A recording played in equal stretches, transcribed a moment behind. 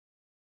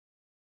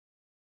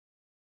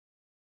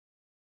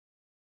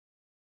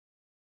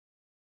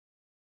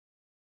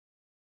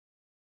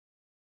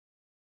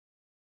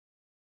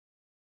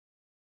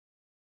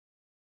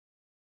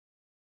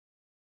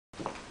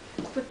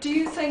But do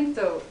you think,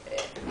 though,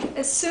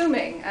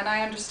 assuming, and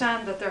I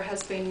understand that there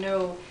has been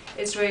no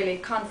Israeli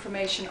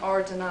confirmation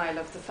or denial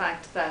of the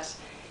fact that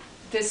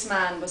this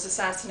man was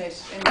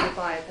assassinated in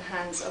Dubai at the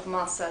hands of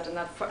Mossad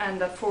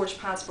and that forged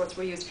passports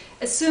were used,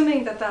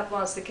 assuming that that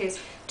was the case,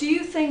 do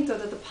you think, though,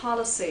 that the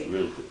policy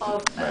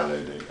of... My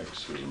lady,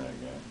 excuse me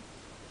again.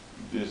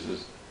 This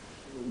is,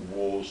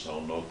 wars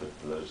are not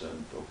a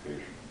pleasant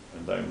occasion,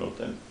 and I'm not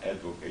an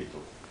advocate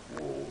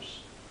of wars.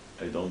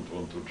 I don't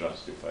want to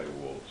justify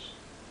wars.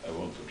 I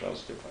want to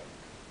justify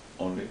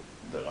only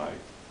the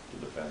right to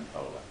defend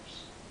our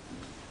lives.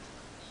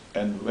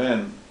 And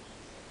when,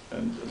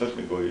 and let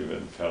me go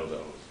even further,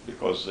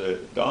 because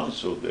the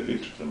answer, they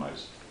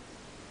legitimized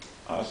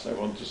us, I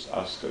want to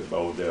ask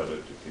about their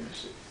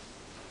legitimacy.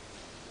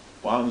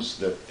 Once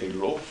that a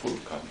lawful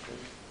country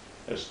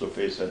has to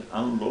face an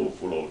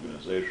unlawful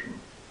organization,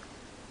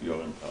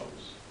 you're in trouble.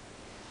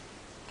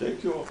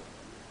 Take Europe.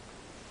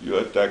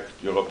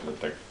 Europe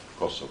attacked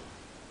Kosovo.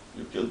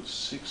 You killed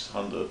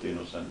 600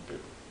 innocent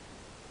people.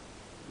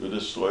 You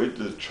destroyed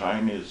the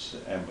Chinese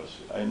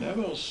embassy. I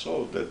never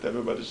saw that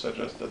everybody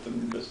suggested an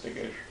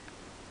investigation.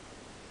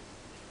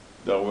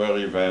 There were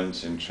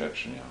events in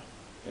Chechnya,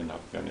 in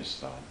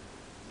Afghanistan,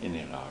 in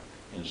Iraq,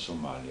 in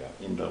Somalia,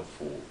 in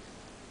Darfur.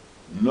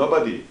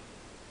 Nobody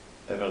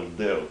ever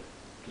dared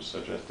to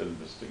suggest an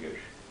investigation.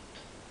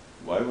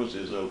 Why was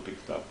Israel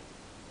picked up?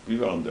 We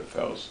weren't the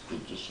first to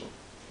do so.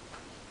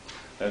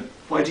 And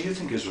why do you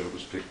think Israel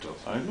was picked up?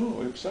 I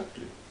know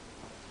exactly.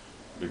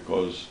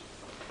 Because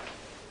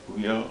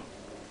we are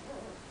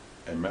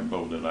a member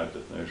of the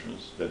United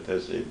Nations that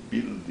has a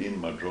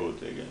built-in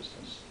majority against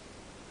us.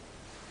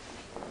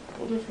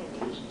 For different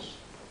reasons.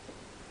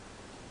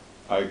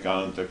 I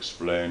can't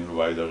explain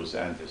why there is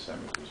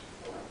anti-Semitism.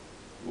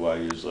 Why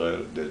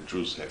Israel, the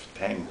Jews have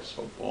tanks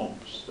or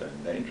bombs that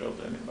endangered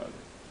anybody.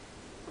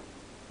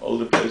 All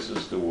the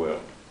places they were,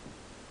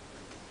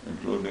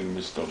 including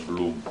Mr.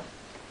 Bloom,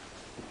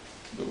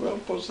 they were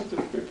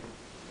positive people.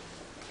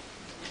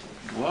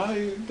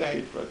 Why the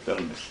hatred? Tell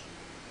me.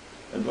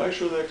 And why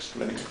should I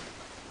explain it?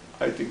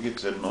 I think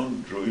it's a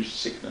non-Jewish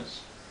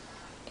sickness.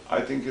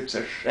 I think it's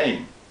a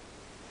shame.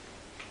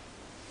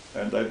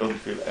 And I don't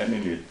feel any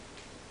need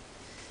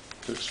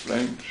to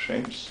explain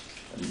shames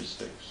and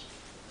mistakes.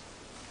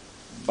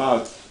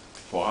 But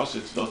for us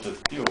it's not a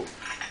pure.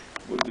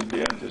 Would it be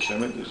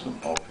anti-Semitism?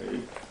 Okay,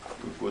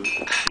 we could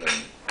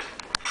explain it.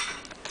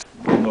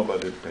 But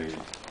nobody paid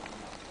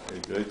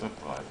a greater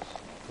price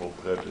for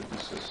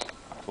prejudices,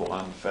 for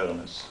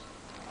unfairness,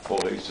 for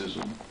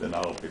racism than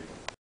our people.